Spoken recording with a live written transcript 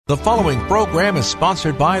The following program is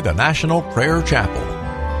sponsored by the National Prayer Chapel.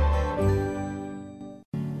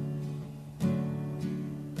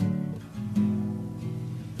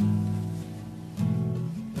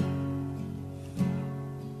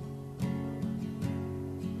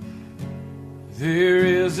 There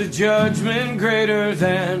is a judgment greater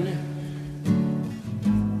than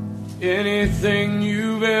anything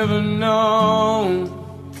you've ever known.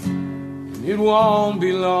 It won't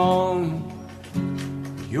be long.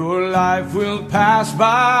 Your life will pass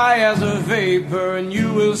by as a vapor, and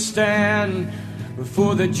you will stand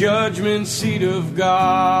before the judgment seat of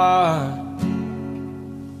God.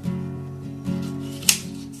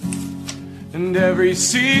 And every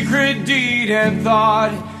secret deed and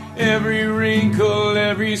thought, every wrinkle,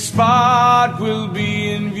 every spot will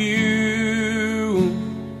be in view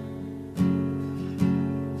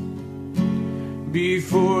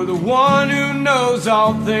before the one who knows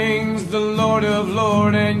all things, the Lord of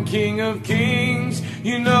Lords and King of Kings.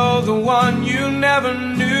 You know, the one you never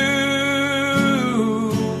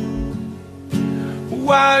knew.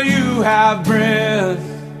 While you have breath,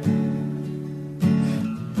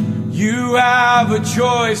 you have a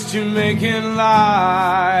choice to make in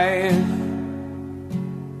life.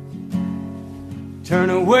 Turn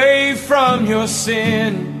away from your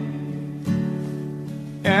sin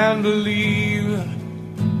and believe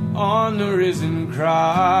on the risen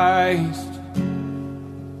Christ.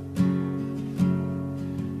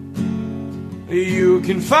 You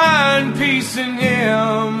can find peace in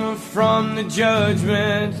Him from the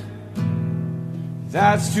judgment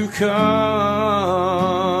that's to come.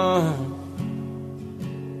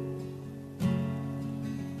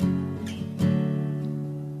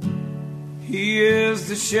 He is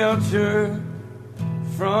the shelter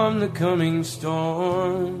from the coming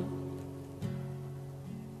storm.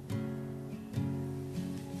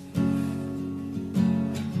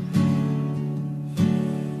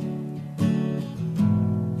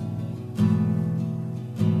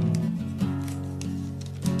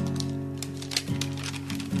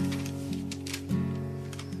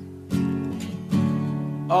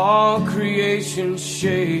 All creation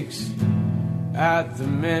shakes at the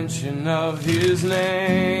mention of His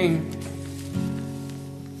name.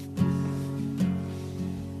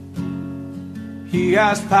 He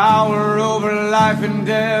has power over life and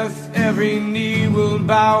death. Every knee will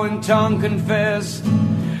bow and tongue confess.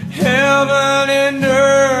 Heaven and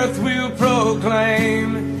earth will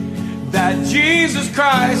proclaim that Jesus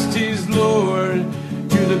Christ is Lord.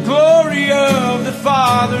 To the glory of the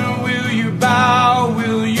Father, will you bow?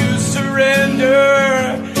 Will you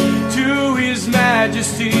surrender to His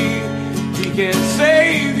majesty? He can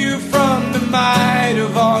save you from the might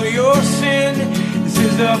of all your sin. This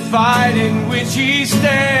is the fight in which He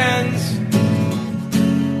stands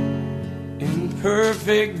in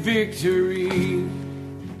perfect victory.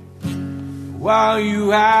 While you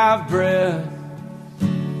have breath,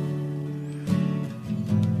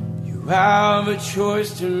 you have a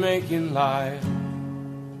choice to make in life.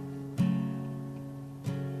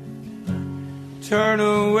 Turn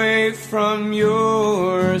away from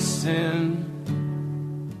your sin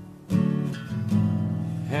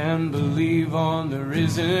and believe on the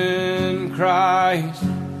risen Christ.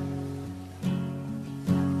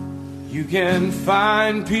 You can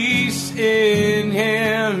find peace in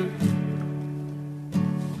Him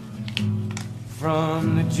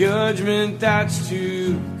from the judgment that's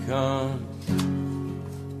to come.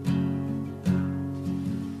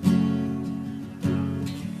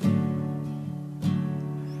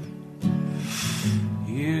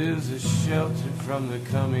 He is a shelter from the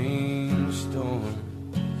coming storm.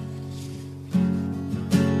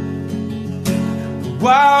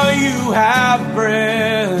 While you have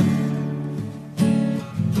breath,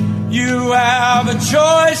 you have a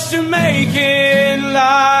choice to make in life.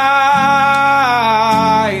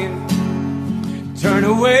 Turn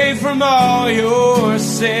away from all your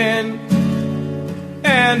sin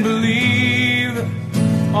and believe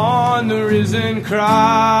on the risen Christ.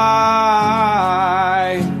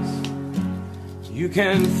 You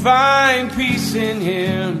can find peace in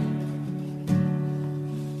Him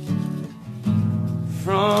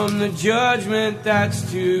from the judgment that's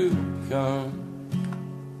to come.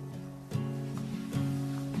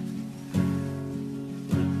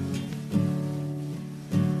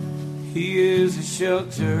 He is a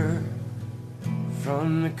shelter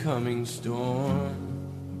from the coming storm.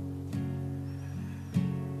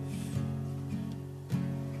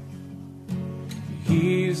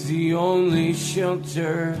 He's the only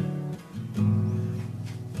shelter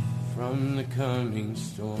from the coming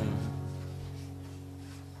storm.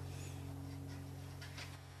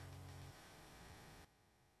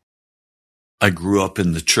 I grew up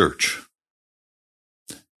in the church.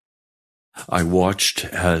 I watched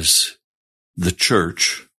as the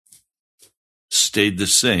church stayed the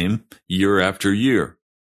same year after year.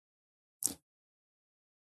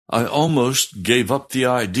 I almost gave up the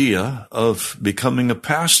idea of becoming a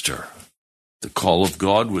pastor. The call of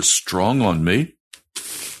God was strong on me,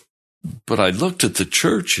 but I looked at the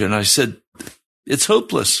church and I said, it's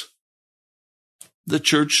hopeless. The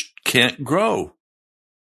church can't grow.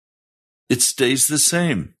 It stays the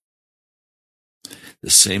same. The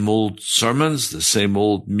same old sermons, the same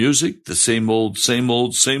old music, the same old.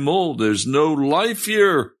 There's no life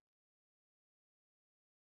here.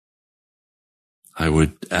 I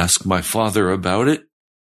would ask my father about it,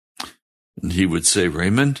 and he would say,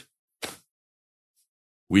 Raymond,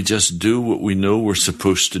 we just do what we know we're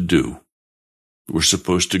supposed to do. We're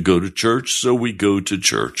supposed to go to church, so we go to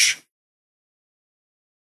church.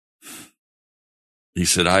 He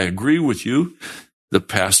said, I agree with you. The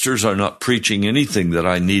pastors are not preaching anything that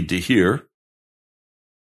I need to hear.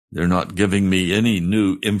 They're not giving me any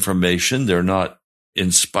new information. They're not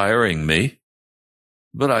inspiring me.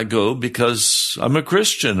 But I go because I'm a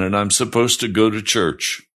Christian and I'm supposed to go to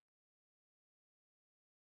church.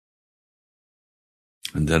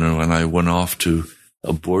 And then when I went off to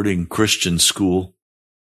a boarding Christian school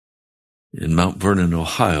in Mount Vernon,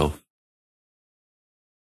 Ohio,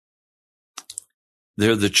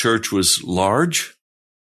 there the church was large.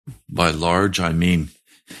 By large, I mean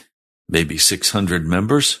maybe 600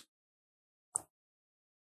 members.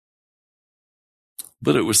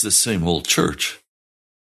 But it was the same old church.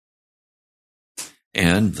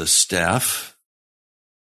 And the staff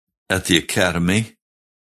at the academy,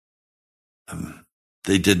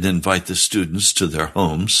 they didn't invite the students to their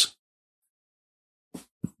homes.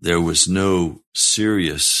 There was no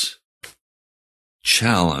serious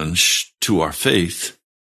challenge to our faith.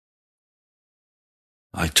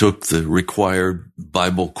 I took the required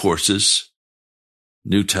Bible courses,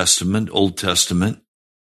 New Testament, Old Testament,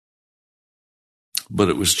 but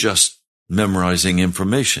it was just memorizing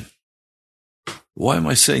information. Why am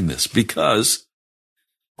I saying this? Because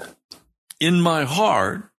in my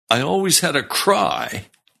heart, I always had a cry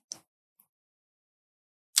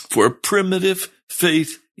for a primitive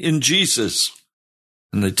faith in Jesus,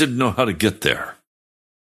 and I didn't know how to get there.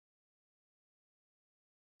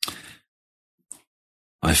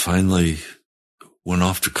 I finally went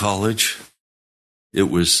off to college. It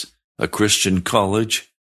was a Christian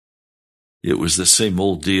college. It was the same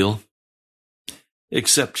old deal,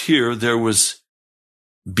 except here there was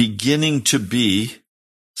beginning to be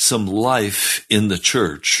some life in the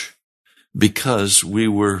church because we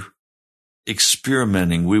were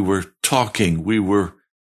experimenting, we were talking, we were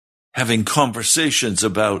having conversations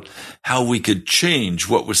about how we could change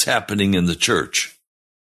what was happening in the church.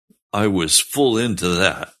 I was full into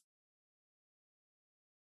that.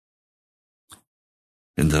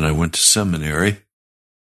 And then I went to seminary,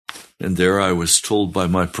 and there I was told by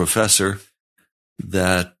my professor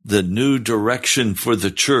that the new direction for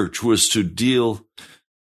the church was to deal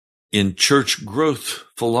in church growth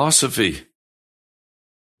philosophy,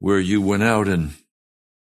 where you went out and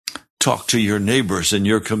talked to your neighbors in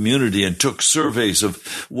your community and took surveys of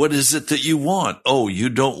what is it that you want? Oh, you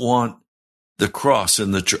don't want the cross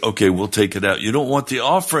in the church. Okay, we'll take it out. You don't want the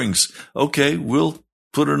offerings. Okay, we'll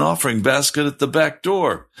put an offering basket at the back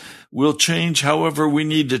door. We'll change however we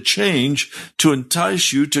need to change to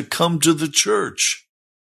entice you to come to the church.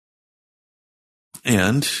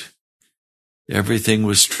 And everything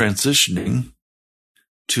was transitioning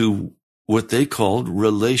to what they called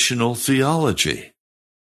relational theology.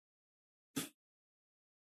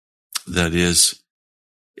 That is,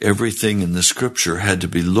 everything in the scripture had to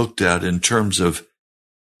be looked at in terms of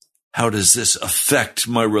how does this affect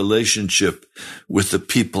my relationship with the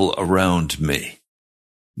people around me?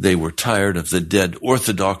 They were tired of the dead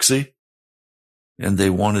orthodoxy, and they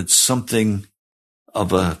wanted something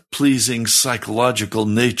of a pleasing psychological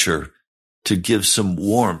nature to give some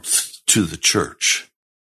warmth to the church.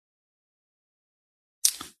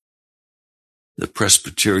 The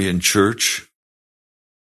Presbyterian Church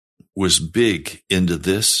was big into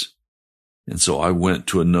this, and so I went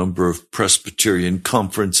to a number of Presbyterian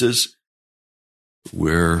conferences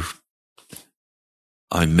where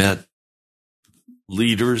I met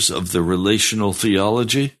leaders of the relational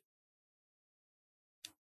theology,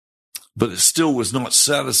 but it still was not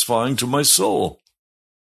satisfying to my soul.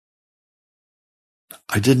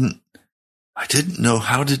 I didn't know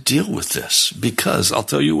how to deal with this because I'll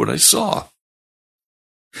tell you what I saw.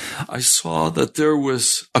 I saw that there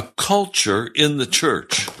was a culture in the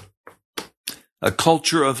church, a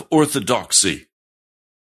culture of orthodoxy,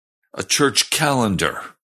 a church calendar.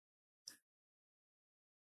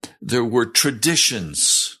 There were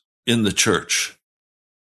traditions in the church.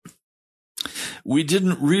 We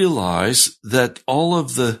didn't realize that all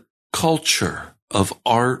of the culture of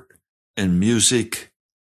art and music,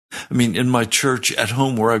 in my church at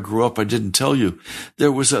home where I grew up, I didn't tell you,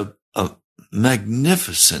 there was a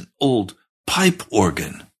magnificent old pipe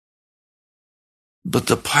organ. But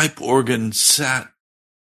the pipe organ sat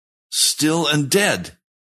still and dead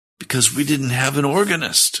because we didn't have an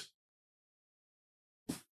organist.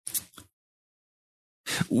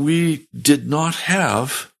 We did not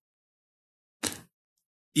have,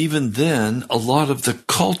 even then, a lot of the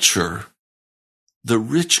culture, the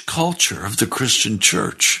rich culture of the Christian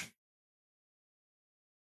church.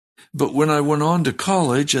 But when I went on to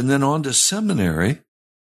college and then on to seminary,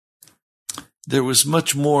 there was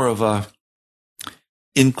much more of a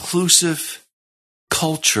inclusive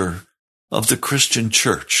culture of the Christian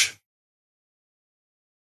church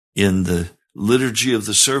in the liturgy of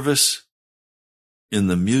the service, in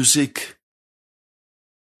the music,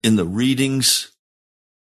 in the readings,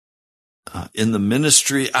 in the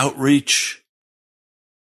ministry outreach.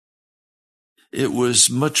 It was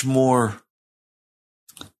much more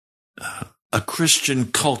a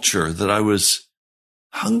Christian culture that I was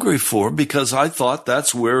hungry for because I thought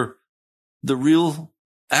that's where the real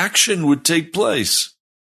action would take place.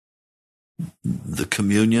 The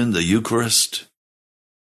communion, the Eucharist,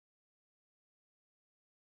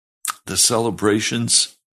 the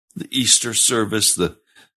celebrations, the Easter service, the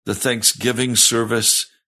Thanksgiving service,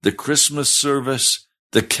 the Christmas service,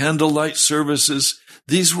 the candlelight services.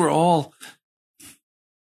 These were all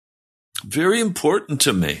very important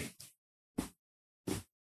to me.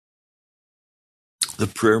 The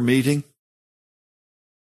prayer meeting.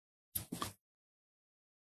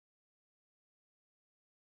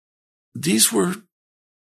 These were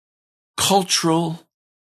cultural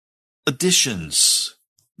additions.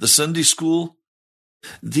 The Sunday school,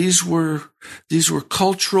 these were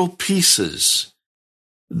cultural pieces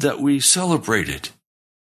that we celebrated.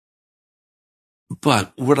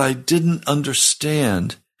 But what I didn't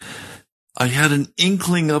understand, I had an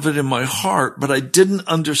inkling of it in my heart, but I didn't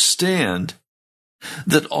understand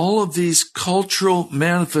that all of these cultural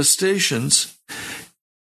manifestations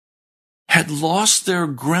had lost their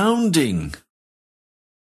grounding.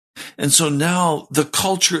 And so now the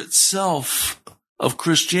culture itself of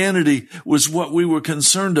Christianity was what we were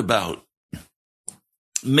concerned about.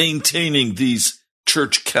 Maintaining these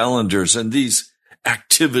church calendars and these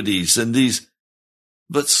activities and these.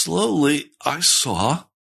 But slowly I saw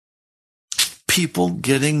people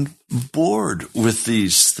getting bored with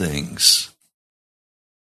these things.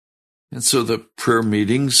 And so the prayer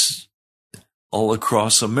meetings all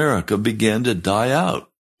across America began to die out.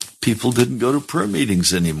 People didn't go to prayer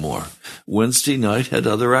meetings anymore. Wednesday night had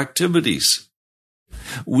other activities.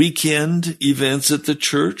 Weekend events at the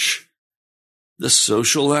church, the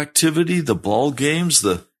social activity, the ball games,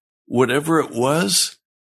 the whatever it was,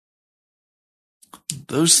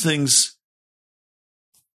 those things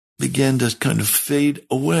began to kind of fade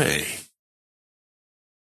away.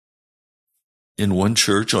 In one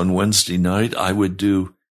church on Wednesday night, I would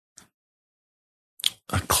do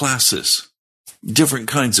classes, different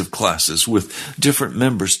kinds of classes with different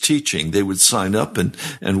members teaching. They would sign up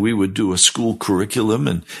and we would do a school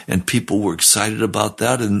curriculum and people were excited about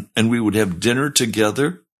that and we would have dinner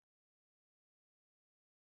together.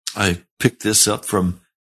 I picked this up from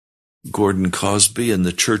Gordon Cosby and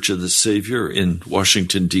the Church of the Savior in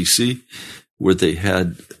Washington, D.C., where they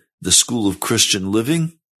had the School of Christian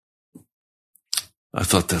Living. I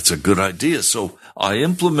thought that's a good idea, so I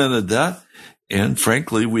implemented that. And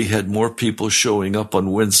frankly, we had more people showing up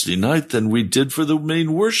on Wednesday night than we did for the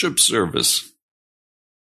main worship service.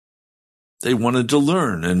 They wanted to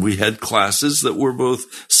learn, and we had classes that were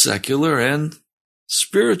both secular and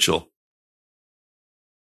spiritual.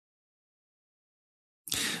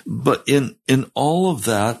 But in all of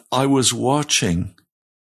that, I was watching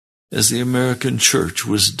as the American church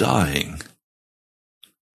was dying.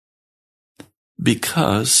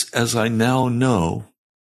 Because, as I now know,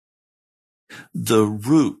 the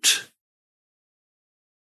root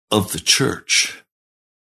of the church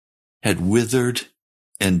had withered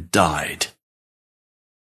and died.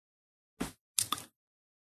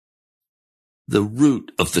 The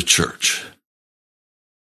root of the church.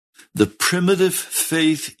 The primitive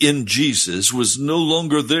faith in Jesus was no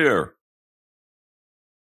longer there.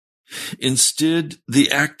 Instead,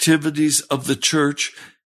 the activities of the church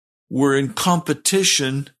were in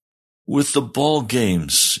competition with the ball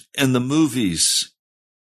games and the movies.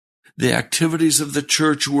 The activities of the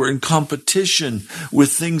church were in competition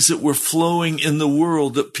with things that were flowing in the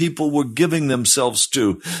world that people were giving themselves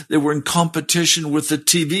to. They were in competition with the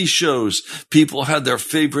TV shows. People had their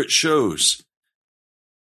favorite shows.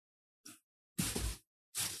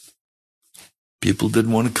 People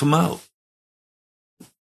didn't want to come out.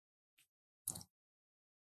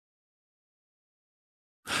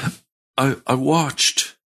 I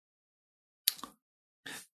watched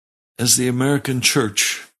as the American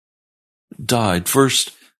church died.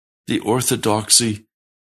 First, the orthodoxy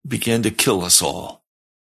began to kill us all.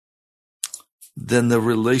 Then the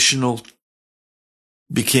relational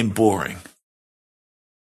became boring.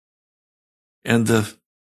 And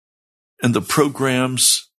the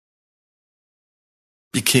programs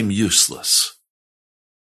became useless.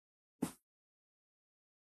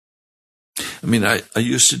 I mean, I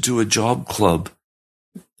used to do a job club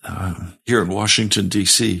here in Washington,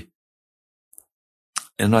 D.C.,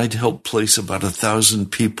 and I'd help place about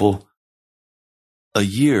 1,000 people a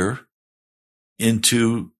year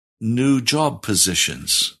into new job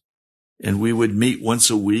positions. And we would meet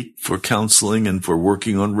once a week for counseling and for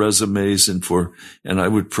working on resumes and I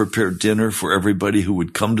would prepare dinner for everybody who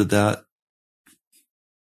would come to that.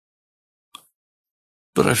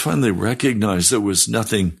 But I finally recognized there was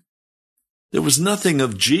nothing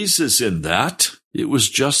of Jesus in that. It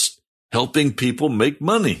was just helping people make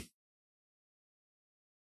money.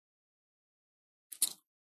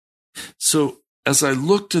 So as I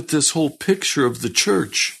looked at this whole picture of the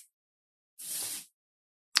church,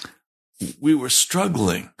 we were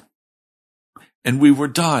struggling and we were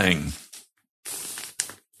dying.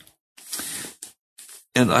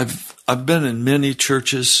 And I've been in many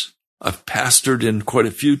churches. I've pastored in quite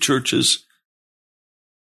a few churches.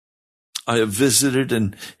 I have visited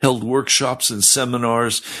and held workshops and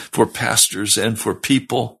seminars for pastors and for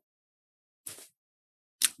people,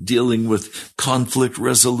 dealing with conflict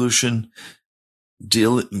resolution,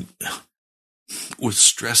 dealing with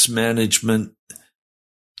stress management.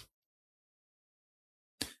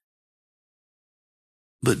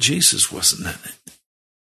 But Jesus wasn't in it.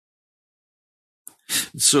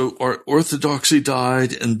 So our orthodoxy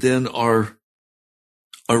died, and then our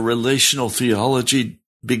relational theology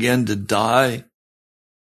began to die.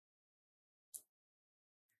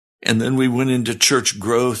 And then we went into church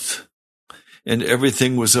growth, and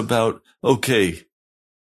everything was about, okay,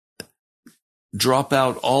 drop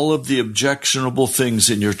out all of the objectionable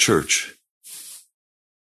things in your church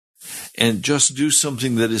and just do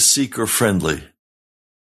something that is seeker-friendly.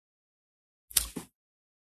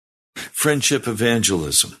 Friendship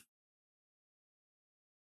evangelism.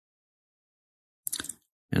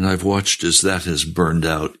 And I've watched as that has burned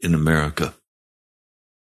out in America.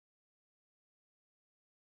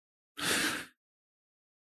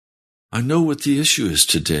 I know what the issue is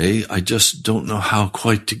today. I just don't know how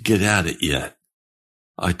quite to get at it yet.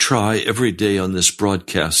 I try every day on this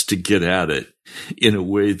broadcast to get at it in a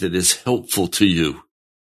way that is helpful to you.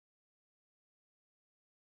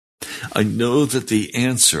 I know that the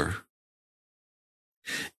answer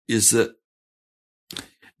is that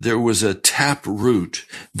there was a tap root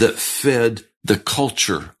that fed the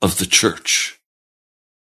culture of the church.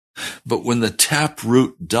 But when the tap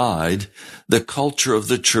root died, the culture of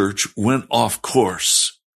the church went off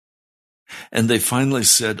course. And they finally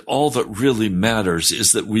said, all that really matters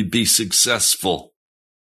is that we be successful.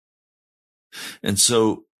 And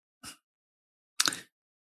so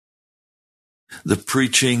the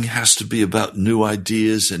preaching has to be about new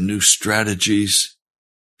ideas and new strategies.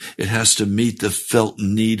 It has to meet the felt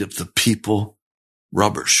need of the people.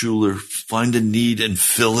 Robert Schuller, find a need and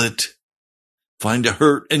fill it. Find a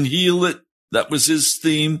hurt and heal it. That was his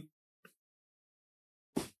theme.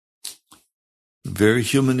 Very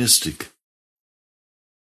humanistic.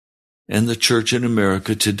 And the church in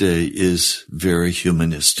America today is very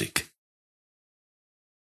humanistic.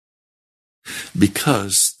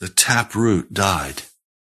 Because the tap root died.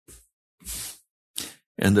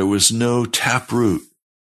 And there was no tap root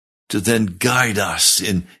to then guide us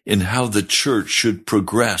in how the church should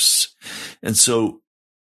progress. And so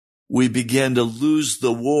we began to lose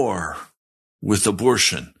the war with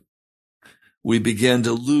abortion. We began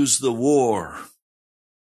to lose the war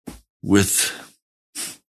with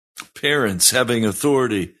parents having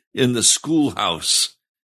authority in the schoolhouse,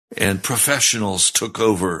 and professionals took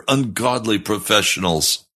over, ungodly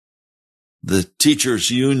professionals. The teachers'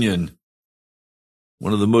 union,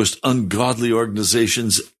 one of the most ungodly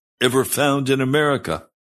organizations ever found in America.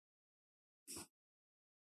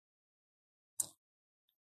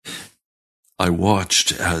 I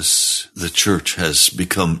watched as the church has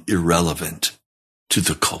become irrelevant to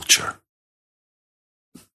the culture.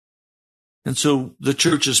 And so the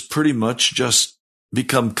church has pretty much just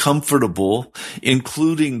become comfortable,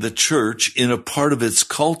 including the church in a part of its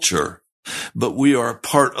culture. But we are a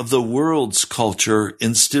part of the world's culture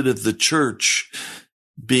instead of the church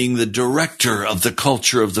being the director of the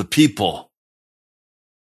culture of the people.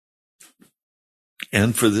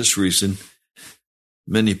 And for this reason,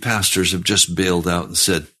 many pastors have just bailed out and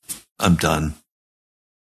said, I'm done.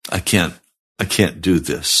 I can't do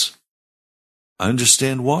this. I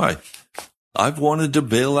understand why. I've wanted to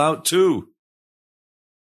bail out too.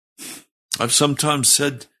 I've sometimes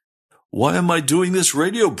said, why am I doing this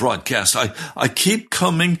radio broadcast? I keep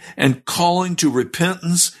coming and calling to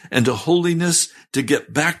repentance and to holiness to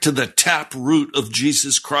get back to the tap root of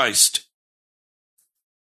Jesus Christ.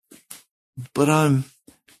 But I'm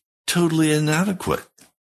totally inadequate.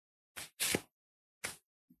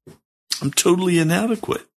 I'm totally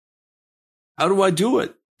inadequate. How do I do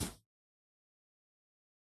it?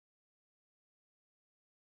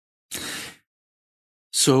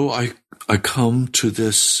 So I come to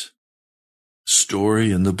this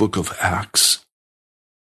story in the book of Acts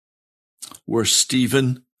where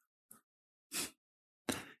Stephen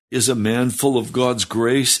is a man full of God's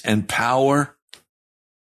grace and power.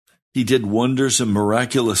 He did wonders and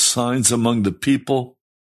miraculous signs among the people.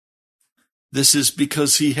 This is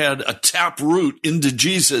because he had a tap root into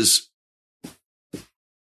Jesus.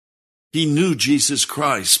 He knew Jesus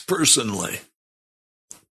Christ personally.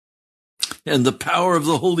 And the power of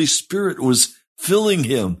the Holy Spirit was filling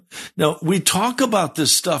him. Now, we talk about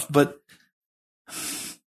this stuff, but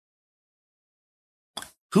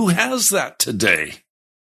who has that today?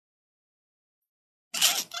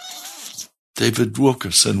 David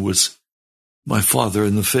Wilkerson was my father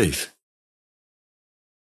in the faith.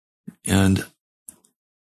 And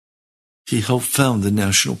he helped found the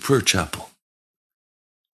National Prayer Chapel.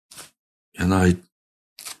 And I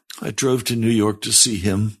drove to New York to see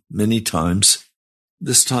him many times.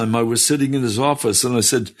 This time I was sitting in his office and I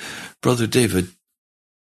said, Brother David,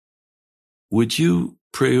 would you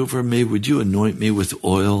pray over me? Would you anoint me with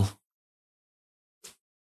oil?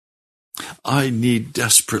 I need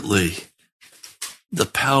desperately the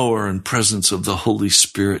power and presence of the Holy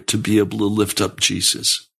Spirit to be able to lift up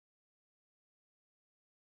Jesus.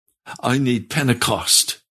 I need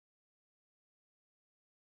Pentecost.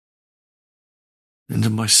 And to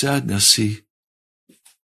my sadness, he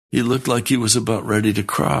looked like he was about ready to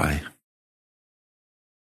cry.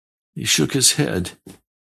 He shook his head.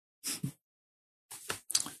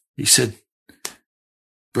 He said,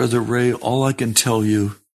 Brother Ray, all I can tell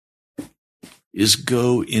you is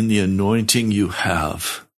go in the anointing you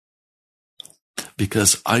have,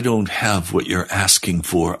 because I don't have what you're asking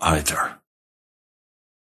for either.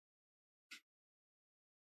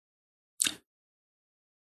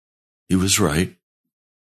 He was right.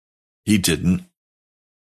 He didn't.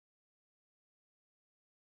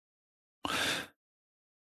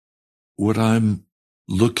 What I'm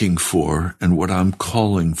looking for and what I'm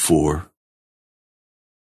calling for,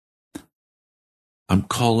 I'm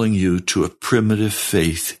calling you to a primitive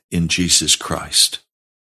faith in Jesus Christ.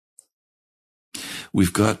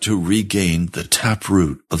 We've got to regain the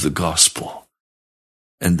taproot of the gospel,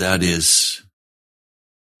 and that is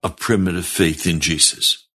a primitive faith in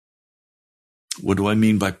Jesus. What do I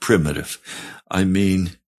mean by primitive? I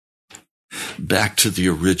mean back to the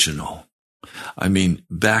original. I mean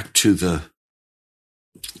back to the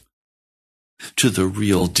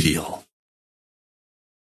real deal,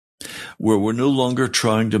 where we're no longer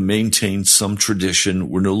trying to maintain some tradition.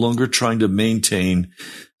 We're no longer trying to maintain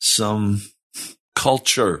some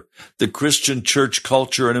culture. The Christian church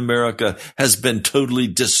culture in America has been totally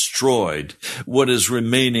destroyed. What is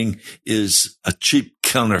remaining is a cheap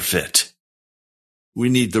counterfeit. We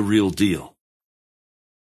need the real deal.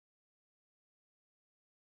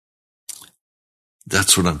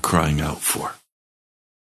 That's what I'm crying out for.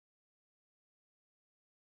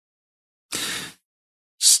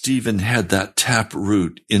 Stephen had that tap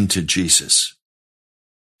root into Jesus.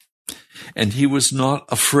 And he was not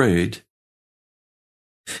afraid.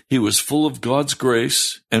 He was full of God's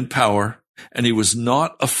grace and power, and he was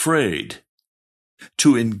not afraid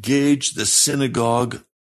to engage the synagogue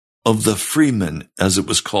of the freemen, as it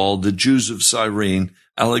was called, the Jews of Cyrene,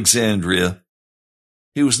 Alexandria.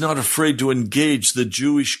 He was not afraid to engage the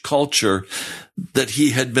Jewish culture that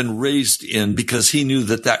he had been raised in, because he knew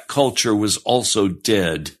that that culture was also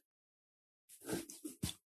dead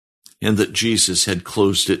and that Jesus had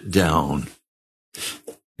closed it down,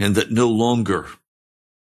 and that no longer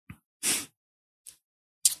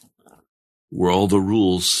were all the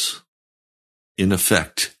rules in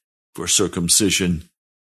effect for circumcision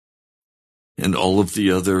and all of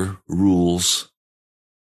the other rules,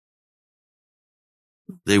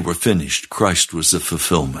 they were finished. Christ was the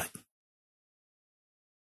fulfillment.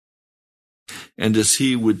 And as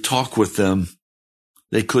he would talk with them,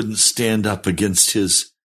 they couldn't stand up against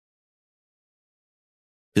his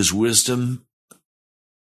wisdom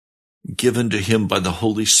given to him by the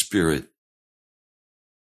Holy Spirit.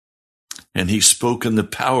 And he spoke in the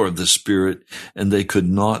power of the Spirit, and they could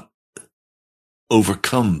not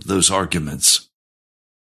overcome those arguments.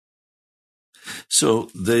 So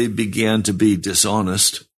they began to be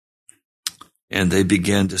dishonest, and they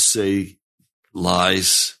began to say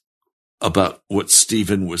lies about what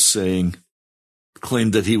Stephen was saying,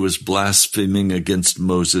 claimed that he was blaspheming against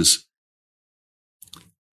Moses.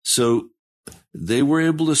 So they were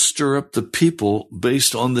able to stir up the people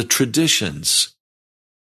based on the traditions.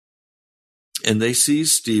 And they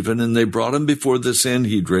seized Stephen and they brought him before the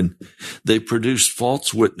Sanhedrin. They produced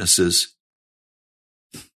false witnesses.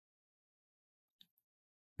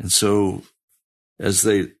 And so as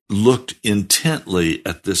they looked intently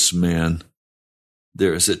at this man,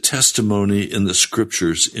 there is a testimony in the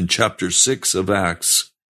scriptures in chapter 6 of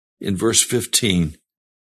Acts, in verse 15,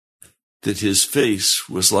 that his face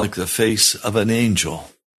was like the face of an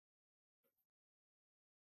angel.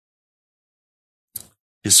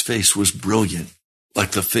 His face was brilliant,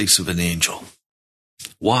 like the face of an angel.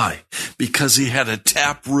 Why? Because he had a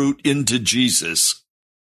taproot into Jesus.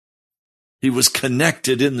 He was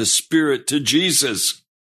connected in the Spirit to Jesus.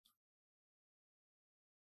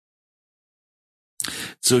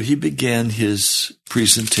 So he began his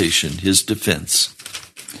presentation, his defense.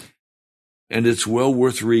 And it's well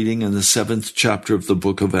worth reading in the 7th chapter of the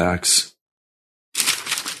book of Acts.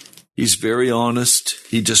 He's very honest.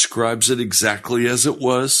 He describes it exactly as it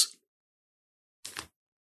was.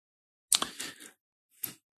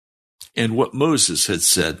 And what Moses had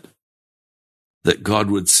said, that God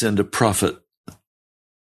would send a prophet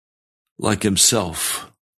like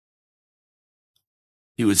himself.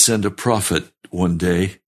 He would send a prophet one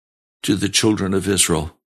day to the children of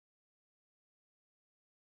Israel.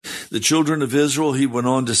 The children of Israel, he went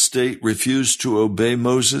on to state, refused to obey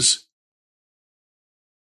Moses.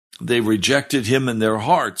 They rejected him in their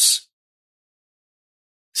hearts.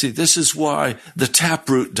 See, this is why the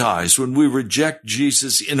taproot dies, when we reject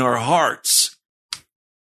Jesus in our hearts.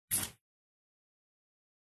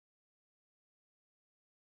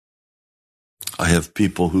 I have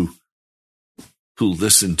people who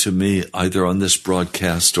listen to me either on this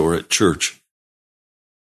broadcast or at church.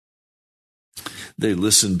 They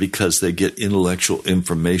listen because they get intellectual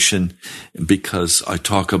information and because I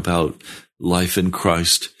talk about life in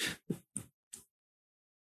Christ.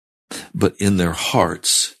 But in their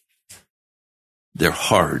hearts, they're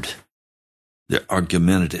hard. They're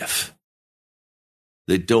argumentative.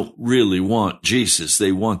 They don't really want Jesus.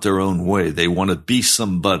 They want their own way. They want to be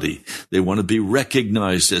somebody. They want to be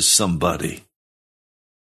recognized as somebody.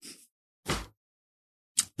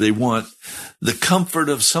 They want the comfort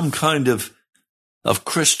of some kind of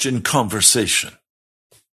Christian conversation.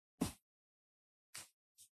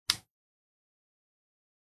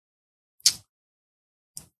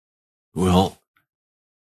 Well,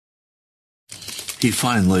 he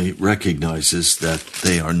finally recognizes that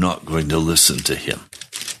they are not going to listen to him,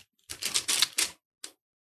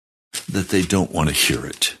 that they don't want to hear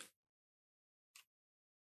it.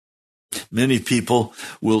 Many people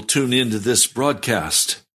will tune into this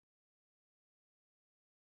broadcast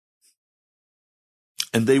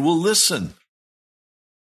and they will listen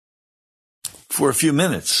for a few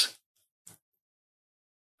minutes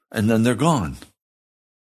and then they're gone.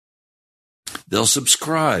 They'll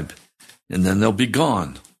subscribe and then they'll be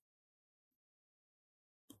gone.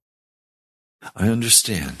 I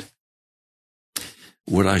understand.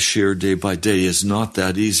 What I share day by day is not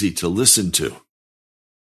that easy to listen to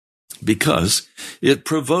because it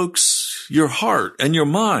provokes your heart and your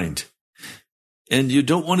mind. And you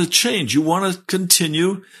don't want to change. You want to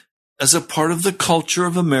continue as a part of the culture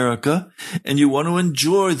of America, and you want to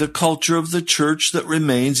enjoy the culture of the church that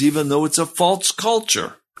remains, even though it's a false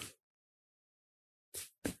culture.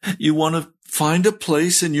 You want to find a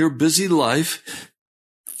place in your busy life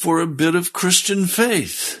for a bit of Christian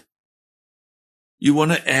faith. You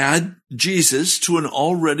want to add Jesus to an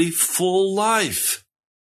already full life.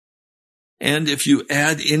 And if you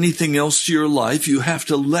add anything else to your life, you have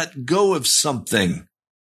to let go of something.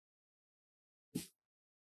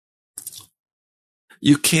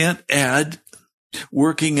 You can't add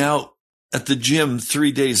working out at the gym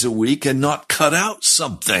 3 days a week and not cut out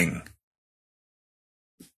something.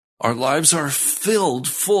 Our lives are filled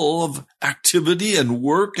full of activity and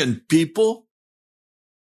work and people.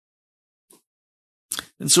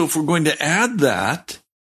 And so if we're going to add that,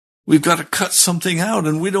 we've got to cut something out,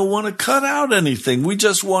 and we don't want to cut out anything. We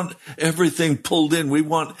just want everything pulled in. We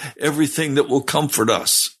want everything that will comfort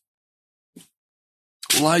us.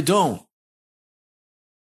 Well, I don't.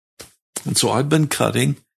 And so I've been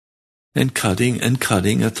cutting and cutting and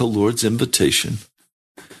cutting at the Lord's invitation.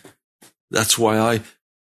 That's why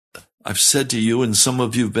I've said to you, and some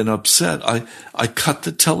of you have been upset, I cut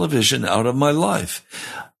the television out of my life.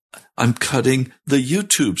 I'm cutting the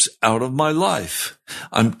YouTubes out of my life.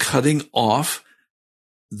 I'm cutting off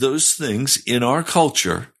those things in our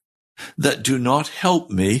culture that do not help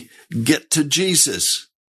me get to Jesus.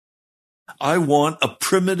 I want a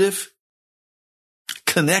primitive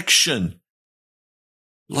connection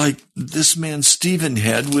like this man Stephen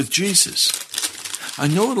had with Jesus. I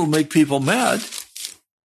know it'll make people mad,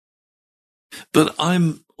 but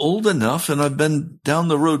I'm old enough and I've been down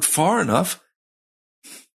the road far enough.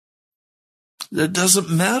 It doesn't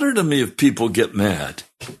matter to me if people get mad.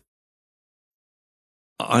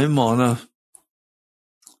 I'm on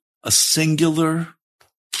a singular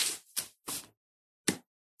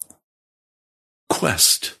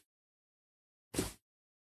quest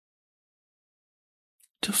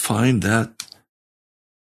to find that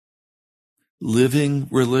living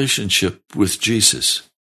relationship with Jesus.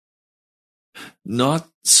 Not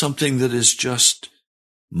something that is just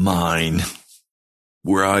mine,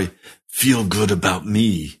 where I feel good about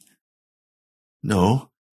me. No.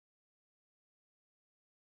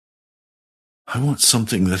 I want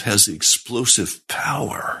something that has the explosive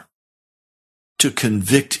power to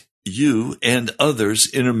convict you and others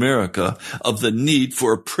in America of the need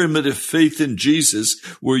for a primitive faith in Jesus,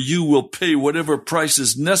 where you will pay whatever price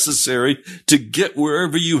is necessary to get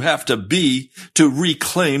wherever you have to be to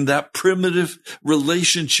reclaim that primitive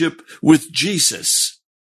relationship with Jesus.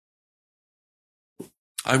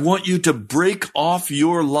 I want you to break off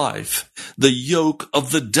your life the yoke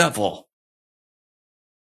of the devil.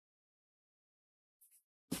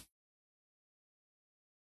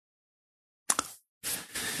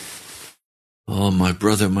 Oh, my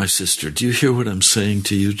brother, my sister, do you hear what I'm saying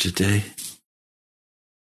to you today?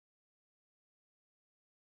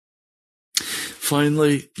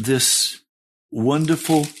 Finally, this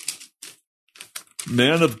wonderful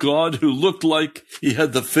man of God who looked like he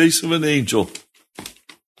had the face of an angel,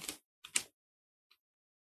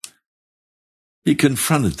 he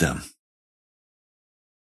confronted them.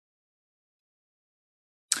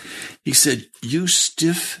 He said, "You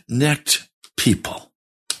stiff-necked people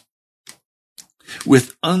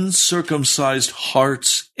with uncircumcised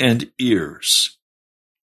hearts and ears,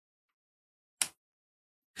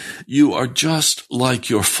 you are just like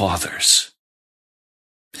your fathers.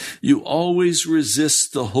 You always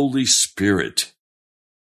resist the Holy Spirit.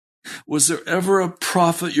 Was there ever a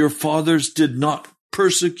prophet your fathers did not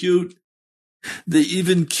persecute? They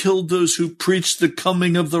even killed those who preached the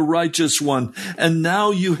coming of the righteous one, and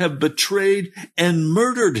now you have betrayed and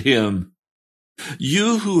murdered him.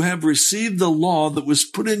 You who have received the law that was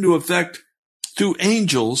put into effect through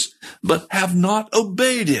angels, but have not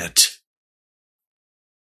obeyed it."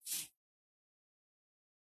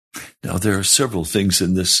 Now, there are several things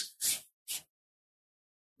in this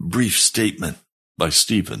brief statement by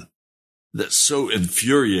Stephen that so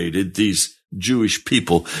infuriated these Jewish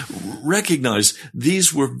people. Recognize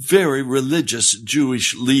these were very religious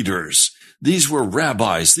Jewish leaders. These were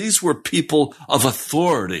rabbis. These were people of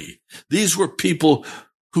authority. These were people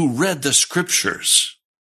who read the scriptures,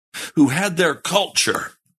 who had their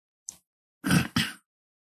culture.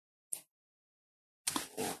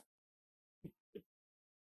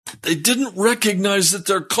 They didn't recognize that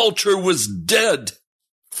their culture was dead.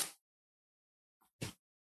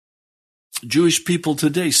 Jewish people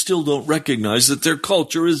today still don't recognize that their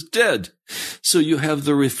culture is dead. So you have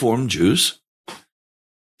the Reformed Jews,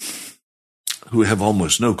 who have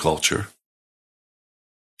almost no culture.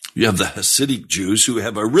 You have the Hasidic Jews, who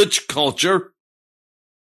have a rich culture.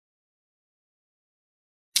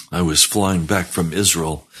 I was flying back from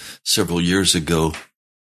Israel several years ago,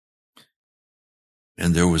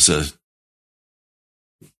 and there was a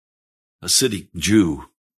Hasidic Jew,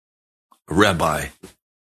 a rabbi,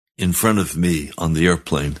 in front of me on the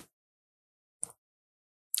airplane.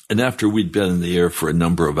 And after we'd been in the air for a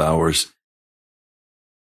number of hours,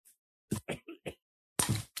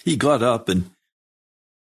 he got up and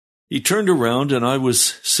he turned around, and I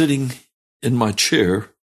was sitting in my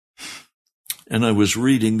chair and I was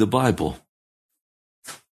reading the Bible.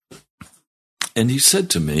 And he said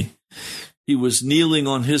to me, he was kneeling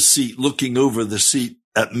on his seat, looking over the seat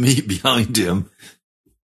at me behind him.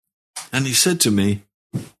 And he said to me,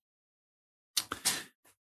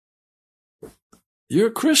 you're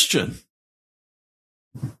a Christian.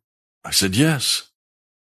 I said, yes.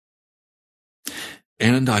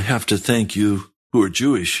 And I have to thank you who are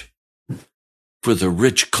Jewish for the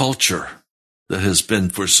rich culture that has been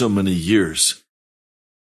for so many years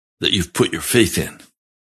that you've put your faith in.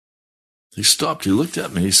 He stopped, he looked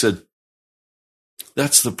at me, he said,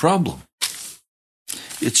 that's the problem.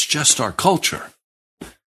 It's just our culture.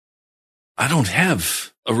 I don't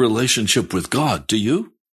have a relationship with God, do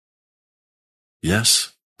you?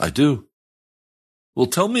 Yes, I do. Well,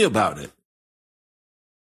 tell me about it.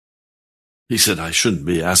 He said, I shouldn't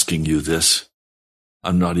be asking you this.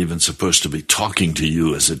 I'm not even supposed to be talking to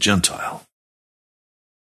you as a Gentile.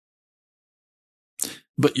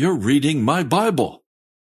 But you're reading my Bible.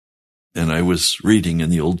 And I was reading in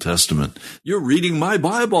the Old Testament. You're reading my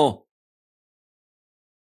Bible.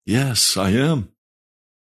 Yes, I am.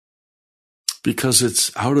 Because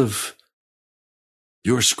it's out of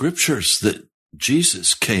your scriptures that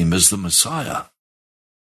Jesus came as the Messiah.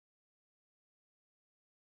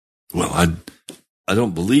 Well, I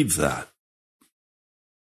don't believe that.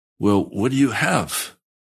 Well, what do you have?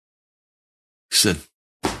 He said,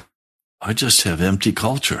 I just have empty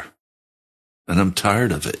culture, and I'm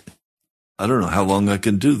tired of it. I don't know how long I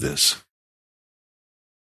can do this.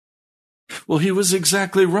 Well, he was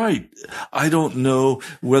exactly right. I don't know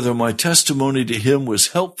whether my testimony to him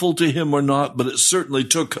was helpful to him or not, but it certainly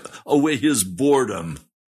took away his boredom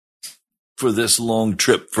for this long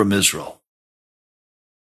trip from Israel.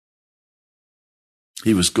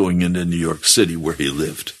 He was going into New York City where he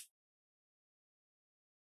lived.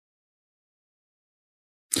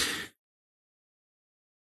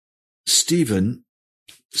 Stephen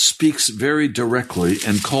speaks very directly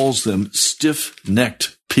and calls them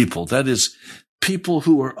stiff-necked people. That is, people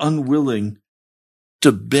who are unwilling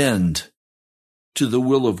to bend to the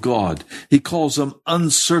will of God. He calls them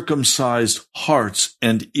uncircumcised hearts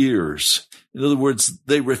and ears. In other words,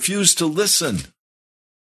 they refuse to listen.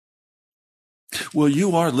 Well,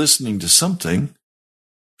 you are listening to something.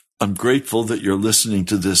 I'm grateful that you're listening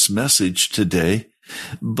to this message today,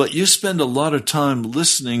 but you spend a lot of time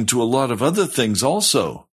listening to a lot of other things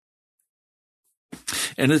also.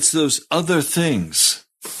 And it's those other things,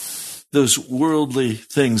 those worldly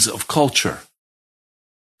things of culture.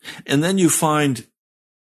 And then you find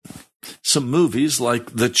some movies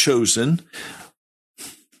like The Chosen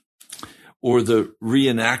or the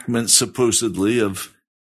reenactment supposedly of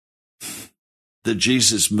the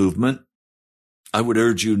Jesus movement. I would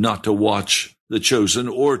urge you not to watch The Chosen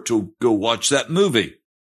or to go watch that movie.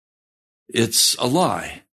 It's a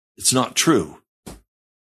lie. It's not true.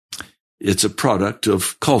 It's a product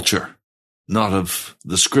of culture, not of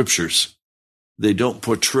the scriptures. They don't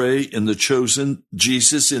portray in The Chosen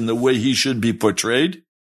Jesus in the way he should be portrayed.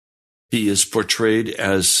 He is portrayed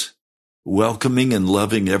as welcoming and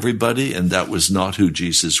loving everybody, and that was not who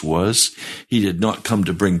Jesus was. He did not come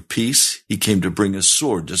to bring peace. He came to bring a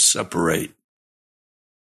sword to separate.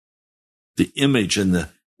 The image and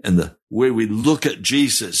the way we look at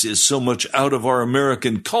Jesus is so much out of our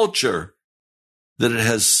American culture that it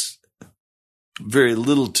has very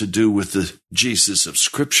little to do with the Jesus of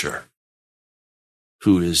Scripture,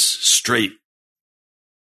 who is straight,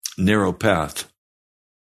 narrow path,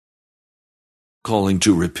 calling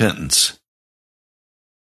to repentance.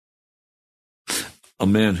 A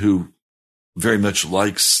man who very much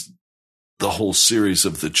likes the whole series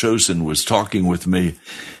of The Chosen was talking with me,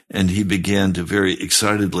 and he began to very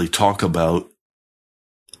excitedly talk about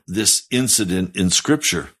this incident in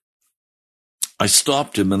Scripture. I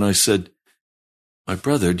stopped him and I said, my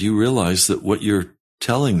brother, do you realize that what you're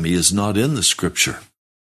telling me is not in the Scripture?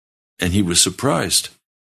 And he was surprised.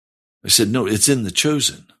 I said, no, it's in The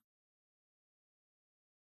Chosen.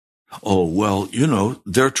 Oh, well,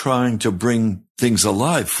 they're trying to bring things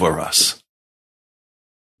alive for us.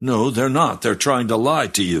 No, they're not. They're trying to lie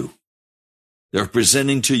to you. They're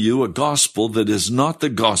presenting to you a gospel that is not the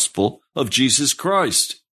gospel of Jesus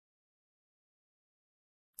Christ.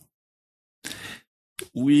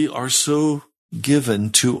 We are so given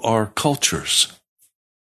to our cultures.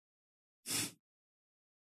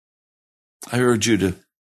 I urge you to, if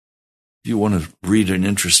you want to read an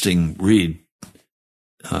interesting read,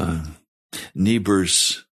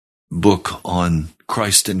 Niebuhr's book on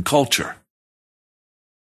Christ and culture.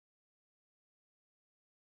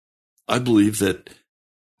 I believe that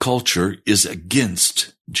culture is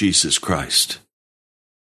against Jesus Christ.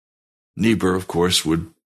 Niebuhr, of course,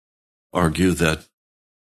 would argue that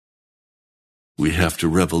we have to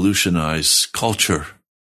revolutionize culture.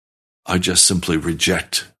 I just simply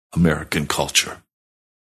reject American culture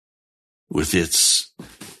with its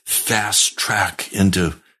fast track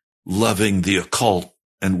into loving the occult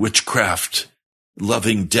and witchcraft,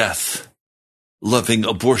 loving death, loving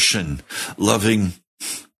abortion, loving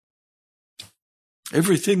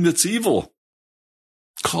everything that's evil,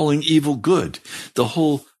 calling evil good, the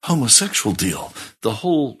whole homosexual deal, the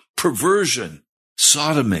whole perversion,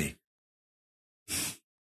 sodomy.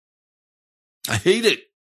 I hate it.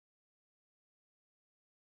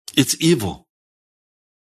 It's evil.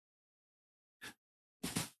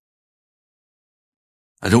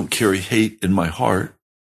 I don't carry hate in my heart,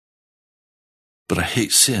 but I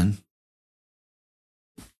hate sin.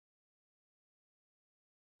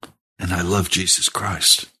 And I love Jesus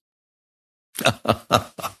Christ.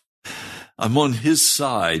 I'm on his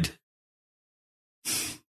side.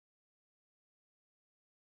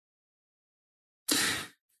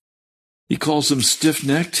 He calls them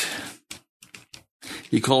stiff-necked.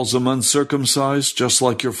 He calls them uncircumcised, just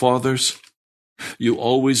like your fathers. You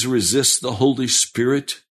always resist the Holy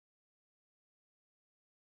Spirit.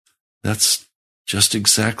 That's just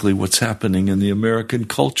exactly what's happening in the American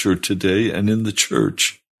culture today and in the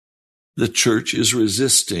church. The church is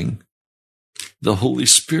resisting the Holy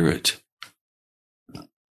Spirit.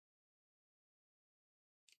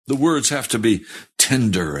 The words have to be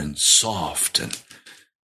tender and soft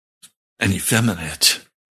and effeminate.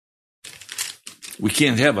 We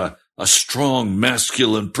can't have a strong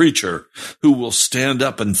masculine preacher who will stand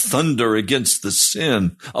up and thunder against the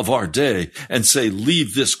sin of our day and say,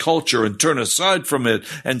 leave this culture and turn aside from it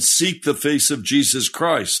and seek the face of Jesus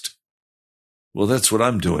Christ. Well, that's what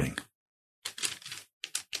I'm doing.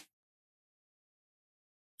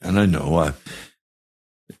 And I know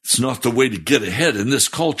it's not the way to get ahead in this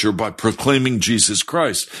culture by proclaiming Jesus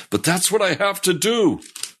Christ, but that's what I have to do.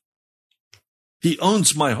 He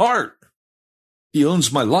owns my heart. He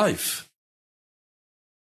owns my life.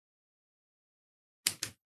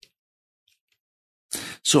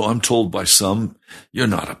 So I'm told by some, you're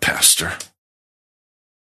not a pastor.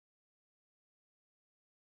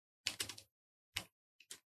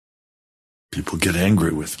 People get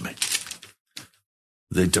angry with me.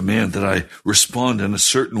 They demand that I respond in a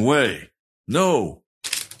certain way. No.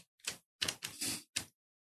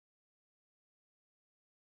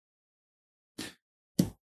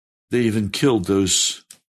 They even killed those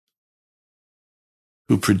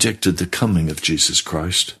who predicted the coming of Jesus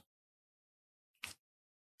Christ.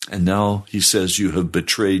 And now he says, you have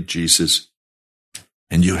betrayed Jesus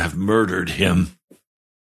and you have murdered him.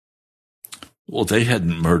 Well, they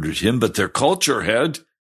hadn't murdered him, but their culture had.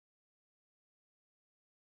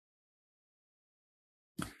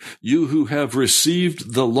 You who have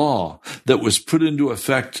received the law that was put into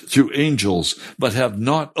effect through angels, but have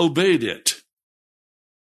not obeyed it.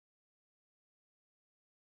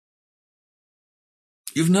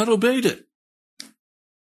 You've not obeyed it.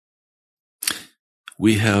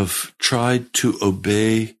 We have tried to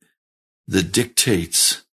obey the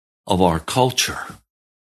dictates of our culture,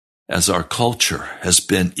 as our culture has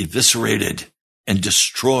been eviscerated and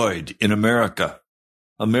destroyed in America.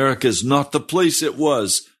 America is not the place it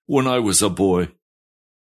was when I was a boy.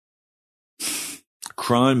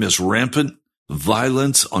 Crime is rampant,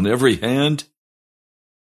 violence on every hand.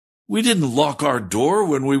 We didn't lock our door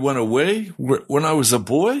when we went away when I was a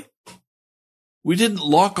boy. We didn't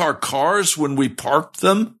lock our cars when we parked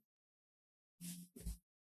them.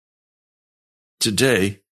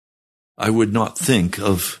 Today, I would not think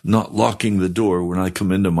of not locking the door when I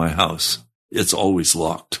come into my house. It's always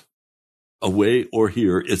locked. Away or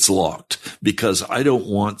here, it's locked because I don't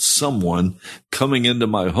want someone coming into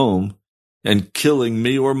my home and killing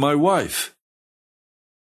me or my wife.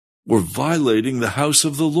 We're violating the house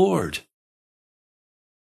of the Lord.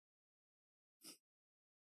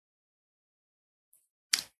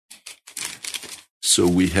 So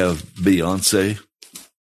we have Beyonce,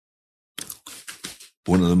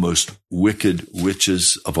 one of the most wicked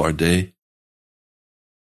witches of our day.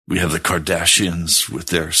 We have the Kardashians with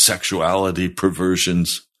their sexuality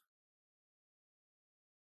perversions.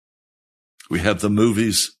 We have the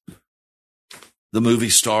movies, the movie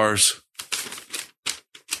stars.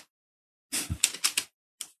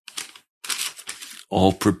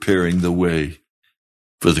 All preparing the way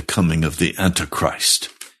for the coming of the Antichrist,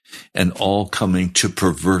 and all coming to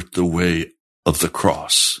pervert the way of the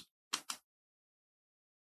cross.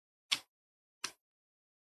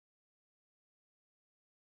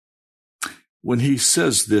 When he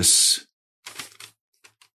says this,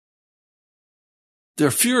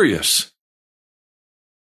 they're furious.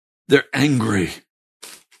 They're angry.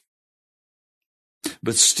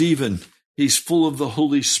 But Stephen, he's full of the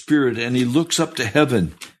Holy Spirit, and he looks up to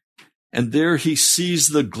heaven, and there he sees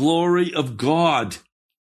the glory of God.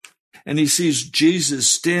 and he sees Jesus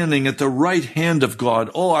standing at the right hand of God.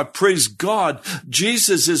 Oh, I praise God.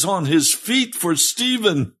 Jesus is on his feet for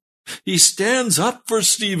Stephen. He stands up for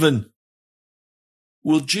Stephen.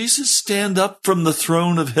 Will Jesus stand up from the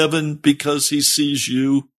throne of heaven because he sees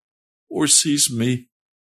you or sees me?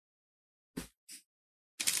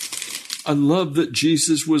 I love that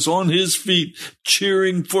Jesus was on his feet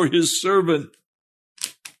cheering for his servant.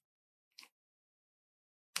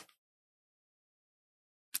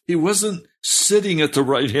 He wasn't sitting at the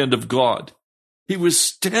right hand of God. He was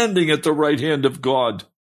standing at the right hand of God.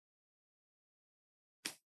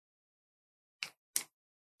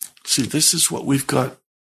 See, this is what we've got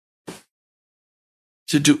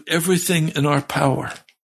to do, everything in our power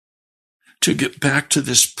to get back to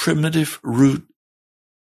this primitive root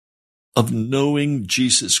of knowing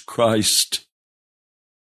Jesus Christ.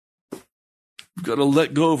 We've got to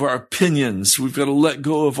let go of our opinions. We've got to let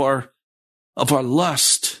go of our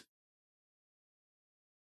lust.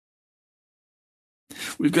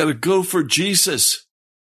 We've got to go for Jesus.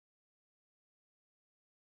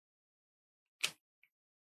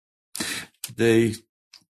 They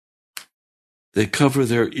cover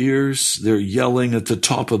their ears. They're yelling at the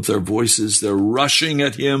top of their voices. They're rushing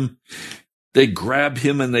at him. They grab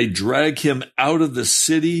him and they drag him out of the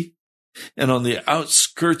city. And on the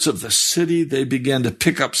outskirts of the city, they began to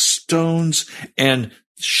pick up stones and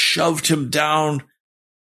shoved him down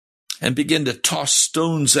and began to toss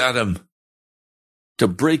stones at him, to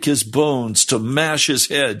break his bones, to mash his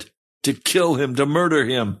head, to kill him, to murder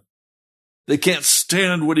him. They can't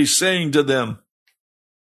stand what he's saying to them.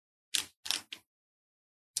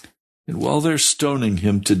 And while they're stoning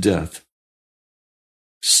him to death,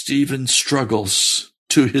 Stephen struggles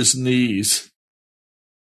to his knees.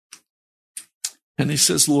 And he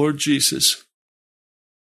says, Lord Jesus,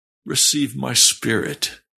 receive my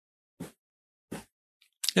spirit.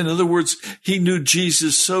 In other words, he knew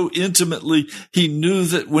Jesus so intimately, he knew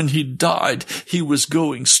that when he died, he was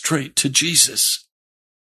going straight to Jesus.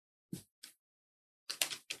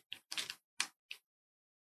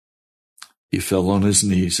 He fell on his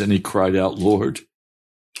knees and he cried out, Lord,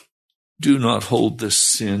 do not hold this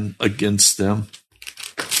sin against them.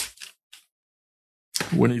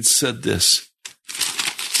 When he'd said this,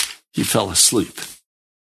 he fell asleep.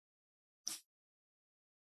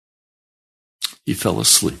 He fell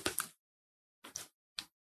asleep.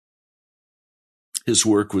 His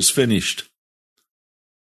work was finished.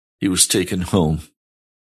 He was taken home.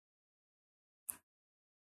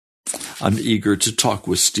 I'm eager to talk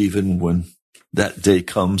with Stephen when that day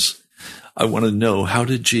comes. I want to know, how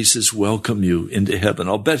did Jesus welcome you into heaven?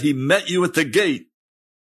 I'll bet he met you at the gate.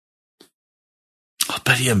 I'll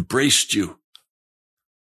bet he embraced you.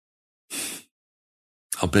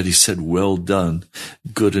 I'll bet he said, well done,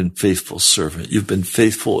 good and faithful servant. You've been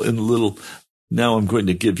faithful in little. Now I'm going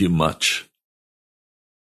to give you much.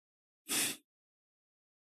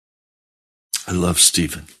 I love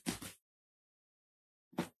Stephen.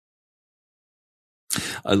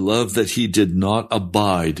 I love that he did not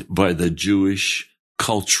abide by the Jewish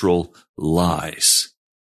cultural lies.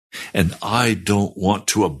 And I don't want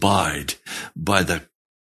to abide by the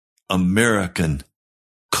American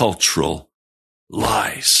cultural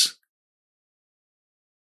lies.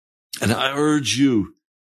 And I urge you,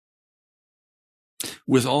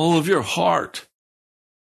 with all of your heart,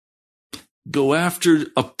 go after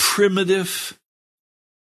a primitive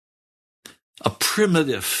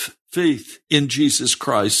faith in Jesus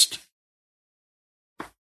Christ.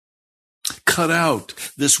 Cut out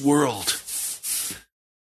this world.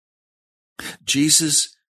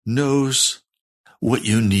 Jesus knows what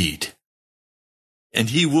you need, and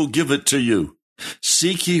he will give it to you.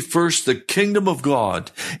 Seek ye first the kingdom of God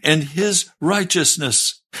and his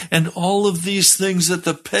righteousness, and all of these things that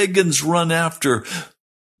the pagans run after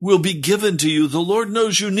will be given to you. The Lord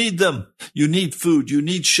knows you need them. You need food, you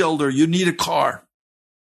need shelter, you need a car.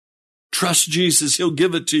 Trust Jesus, he'll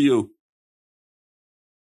give it to you.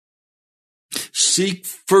 Seek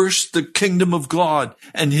first the kingdom of God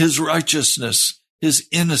and his righteousness, his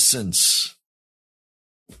innocence.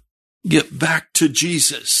 Get back to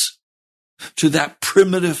Jesus, to that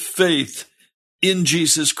primitive faith in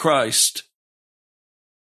Jesus Christ,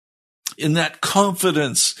 in that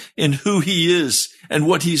confidence in who he is and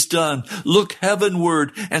what he's done. Look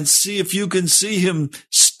heavenward and see if you can see him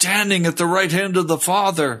standing at the right hand of the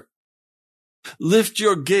Father. Lift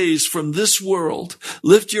your gaze from this world.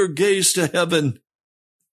 Lift your gaze to heaven.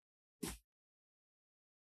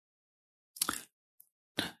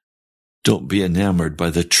 Don't be enamored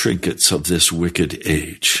by the trinkets of this wicked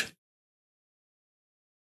age.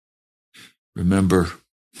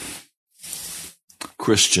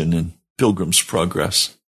 Christian in Pilgrim's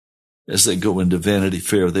Progress. As they go into Vanity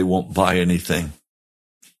Fair, they won't buy anything.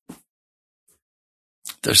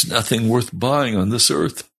 There's nothing worth buying on this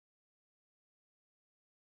earth.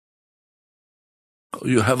 Oh,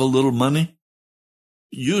 you have a little money?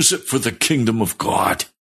 Use it for the kingdom of God.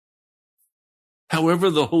 However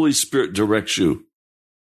the Holy Spirit directs you.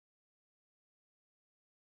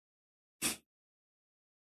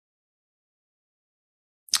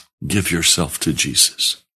 Give yourself to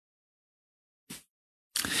Jesus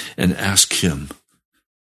and ask Him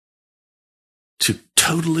to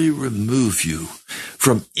totally remove you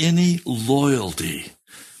from any loyalty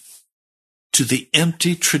to the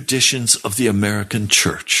empty traditions of the American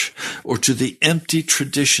church or to the empty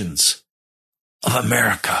traditions of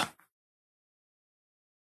America.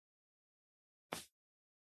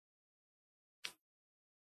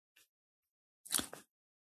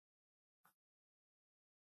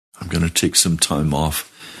 I'm going to take some time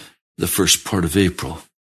off the first part of April,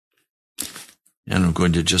 and I'm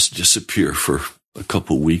going to just disappear for a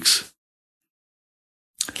couple weeks.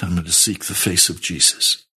 I'm going to seek the face of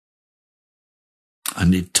Jesus. I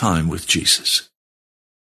need time with Jesus.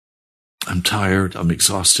 I'm tired. I'm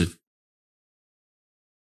exhausted.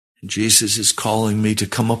 And Jesus is calling me to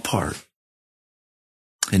come apart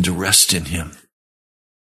and to rest in Him.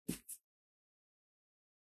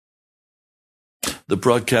 The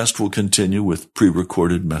broadcast will continue with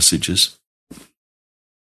pre-recorded messages.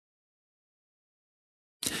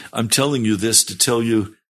 I'm telling you this to tell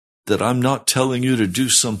you that I'm not telling you to do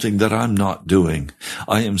something that I'm not doing.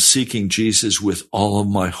 I am seeking Jesus with all of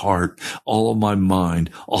my heart, all of my mind,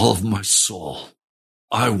 all of my soul.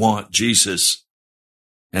 I want Jesus,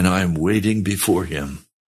 and I am waiting before Him,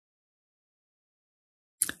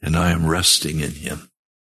 and I am resting in Him.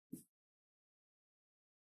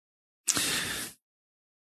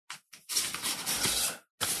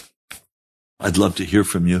 I'd love to hear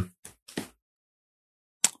from you.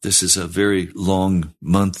 This is a very long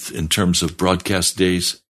month in terms of broadcast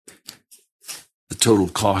days. The total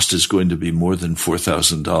cost is going to be more than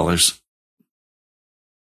 $4,000.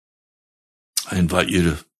 I invite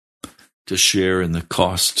you to share in the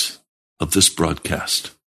cost of this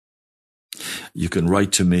broadcast. You can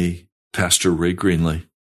write to me, Pastor Ray Greenley,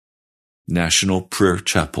 National Prayer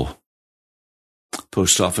Chapel,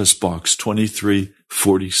 Post Office Box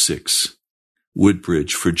 2346,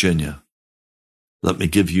 Woodbridge, Virginia. Let me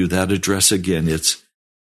give you that address again. It's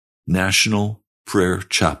National Prayer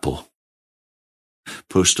Chapel,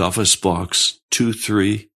 Post Office Box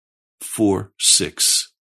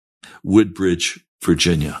 2346, Woodbridge,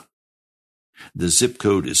 Virginia. The zip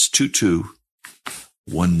code is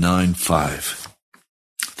 22195.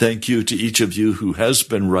 Thank you to each of you who has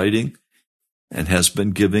been writing and has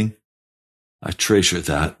been giving. I treasure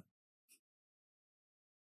that.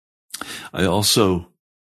 I also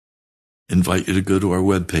invite you to go to our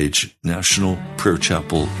webpage,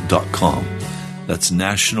 nationalprayerchapel.com. That's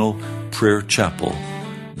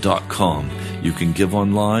nationalprayerchapel.com. You can give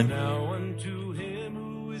online,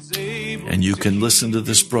 and you can listen to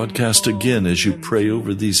this broadcast again as you pray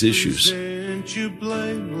over these issues.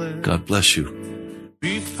 God bless you.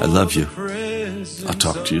 I love you. I'll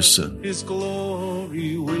talk to you soon.